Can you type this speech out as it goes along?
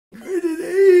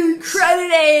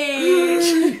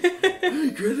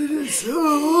My credit is so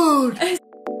old.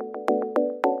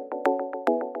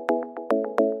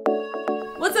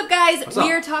 What's up, guys? What's up?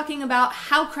 We are talking about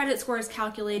how credit score is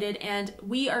calculated, and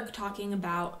we are talking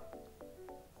about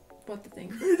what the thing?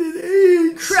 Credit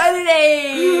age. Credit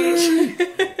age.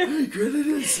 My credit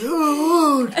is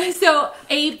so old. So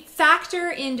a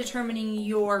factor in determining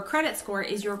your credit score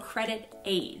is your credit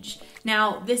age.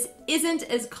 Now, this isn't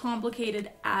as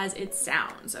complicated as it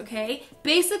sounds, okay?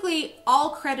 Basically, all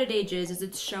credit ages is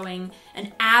it's showing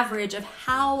an average of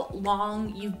how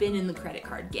long you've been in the credit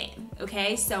card game,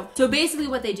 okay? So basically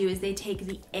what they do is they take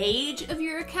the age of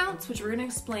your accounts, which we're gonna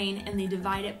explain, and they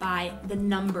divide it by the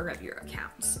number of your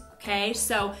accounts, okay?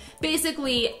 So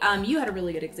basically, you had a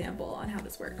really good example on how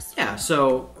this works. Yeah,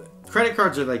 so credit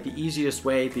cards are like the easiest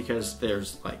way because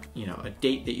there's like, you know, a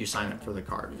date that you sign up for the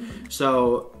card.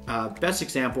 So best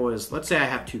example is, let's say I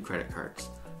have 2 credit cards.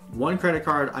 One credit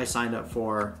card I signed up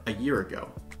for a year ago,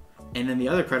 and then the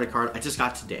other credit card I just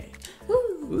got today.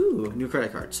 Ooh, new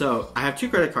credit card. So I have 2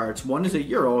 credit cards. One is a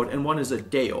year old and one is a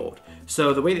day old.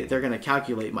 So the way that they're going to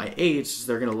calculate my age is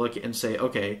they're going to look and say,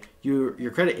 okay,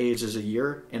 your credit age is a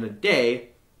year and a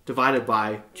day divided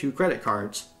by 2 credit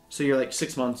cards. So you're like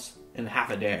 6 months and half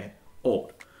a day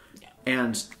old. Yeah.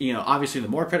 And, you know, obviously the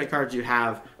more credit cards you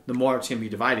have, the more it's going to be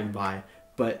dividing by.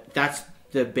 But that's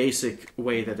the basic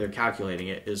way that they're calculating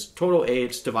it, is total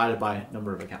age divided by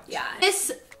number of accounts. Yeah.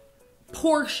 This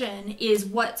portion is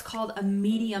what's called a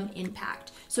medium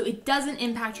impact. So it doesn't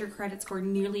impact your credit score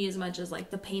nearly as much as like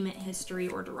the payment history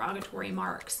or derogatory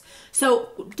marks. So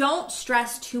don't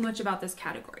stress too much about this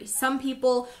category. Some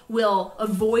people will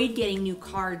avoid getting new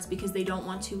cards because they don't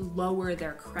want to lower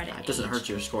their credit It doesn't age. hurt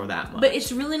your score that much. But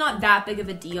it's really not that big of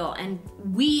a deal, and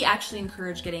we actually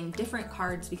encourage getting different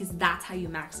cards because that's how you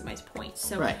maximize points.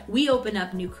 So Right. we open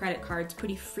up new credit cards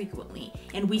pretty frequently,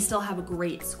 and we still have a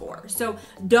great score. So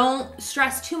don't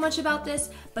stress too much about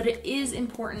this, but it is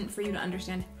important for you to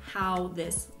understand how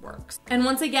this works. And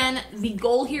once again, the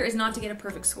goal here is not to get a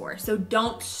perfect score, so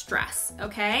don't stress,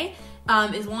 okay?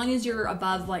 As long as you're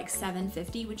above like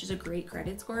 750, which is a great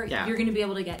credit score, Yeah. you're gonna be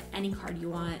able to get any card you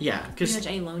want, Yeah, pretty much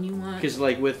any loan you want. Because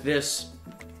like with this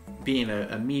being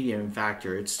a medium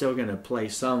factor, it's still going to play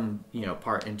some, you know,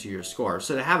 part into your score.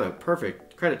 So to have a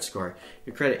perfect credit score,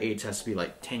 your credit age has to be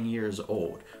like 10 years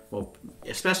old. Well,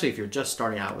 especially if you're just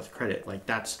starting out with credit, like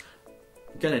that's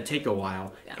going to take a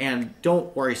while. Yeah. And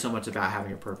don't worry so much about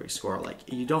having a perfect score. Like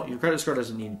your credit score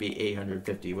doesn't need to be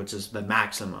 850, which is the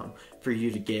maximum for you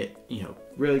to get, you know,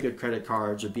 really good credit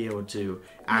cards or be able to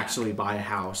actually buy a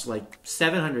house. Like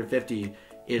 750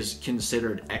 is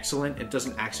considered excellent. It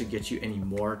doesn't actually get you any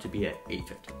more to be at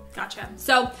 850. Gotcha.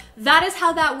 So that is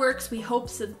how that works. We hope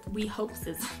Hopes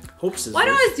is Why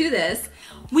do I always do this?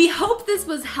 We hope this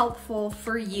was helpful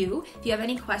for you. If you have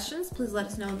any questions, please let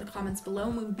us know in the comments below,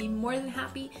 and we would be more than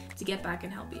happy to get back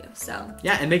and help you. So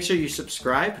Yeah, and make sure you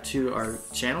subscribe to our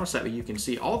channel so that you can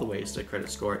see all the ways the credit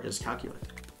score is calculated.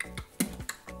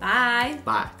 bye.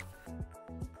 Bye.